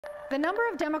The number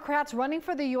of Democrats running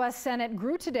for the U.S. Senate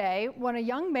grew today when a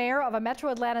young mayor of a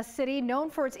metro Atlanta city known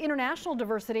for its international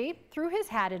diversity threw his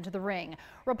hat into the ring.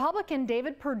 Republican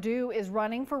David Perdue is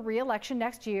running for re-election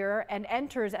next year and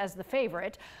enters as the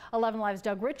favorite. 11 Live's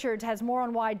Doug Richards has more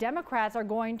on why Democrats are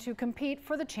going to compete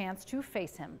for the chance to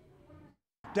face him.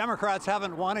 Democrats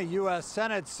haven't won a U.S.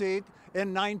 Senate seat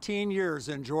in 19 years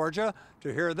in Georgia.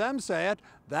 To hear them say it,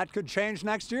 that could change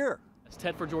next year. It's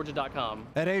TedForGeorgia.com.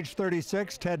 At age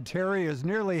 36, Ted Terry is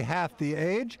nearly half the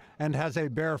age and has a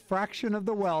bare fraction of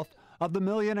the wealth of the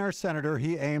millionaire senator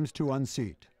he aims to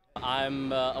unseat.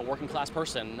 I'm a working class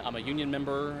person. I'm a union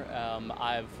member.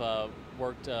 I've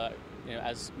worked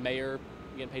as mayor,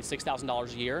 getting paid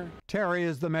 $6,000 a year. Terry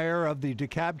is the mayor of the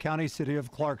DeKalb County city of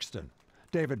Clarkston.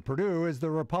 David Perdue is the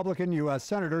Republican U.S.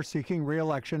 senator seeking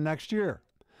re-election next year.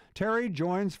 Terry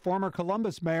joins former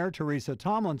Columbus Mayor Teresa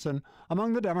Tomlinson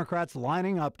among the Democrats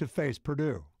lining up to face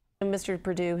Perdue. Mr.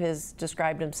 Perdue has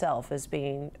described himself as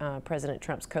being President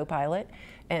Trump's co-pilot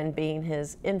and being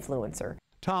his influencer.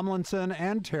 Tomlinson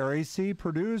and Terry see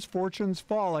Perdue's fortunes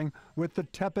falling with the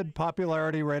tepid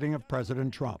popularity rating of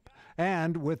President Trump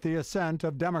and with the ascent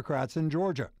of Democrats in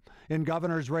Georgia. In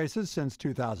governor's races since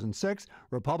 2006,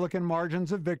 Republican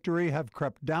margins of victory have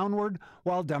crept downward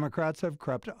while Democrats have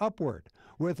crept upward,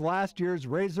 with last year's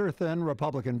razor-thin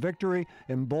Republican victory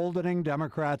emboldening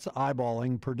Democrats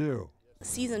eyeballing Perdue.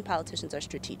 Seasoned politicians are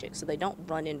strategic, so they don't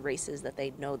run in races that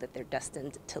they know that they're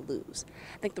destined to lose.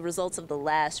 I think the results of the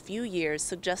last few years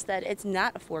suggest that it's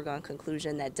not a foregone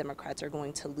conclusion that Democrats are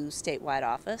going to lose statewide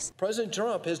office. President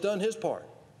Trump has done his part.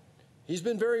 He's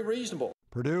been very reasonable.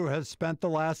 Perdue has spent the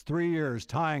last 3 years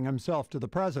tying himself to the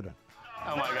president.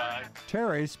 Oh my God.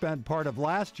 Terry spent part of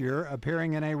last year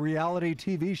appearing in a reality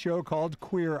TV show called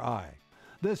Queer Eye.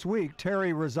 This week,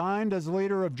 Terry resigned as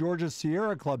leader of Georgia's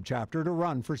Sierra Club chapter to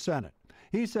run for Senate.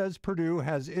 He says Perdue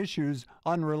has issues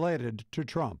unrelated to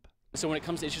Trump. So when it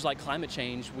comes to issues like climate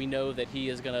change, we know that he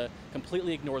is going to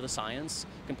completely ignore the science,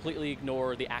 completely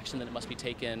ignore the action that must be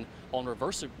taken on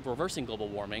reversing global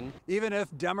warming. Even if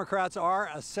Democrats are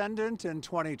ascendant in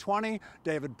 2020,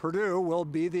 David Perdue will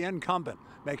be the incumbent,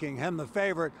 making him the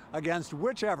favorite against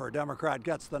whichever Democrat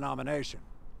gets the nomination.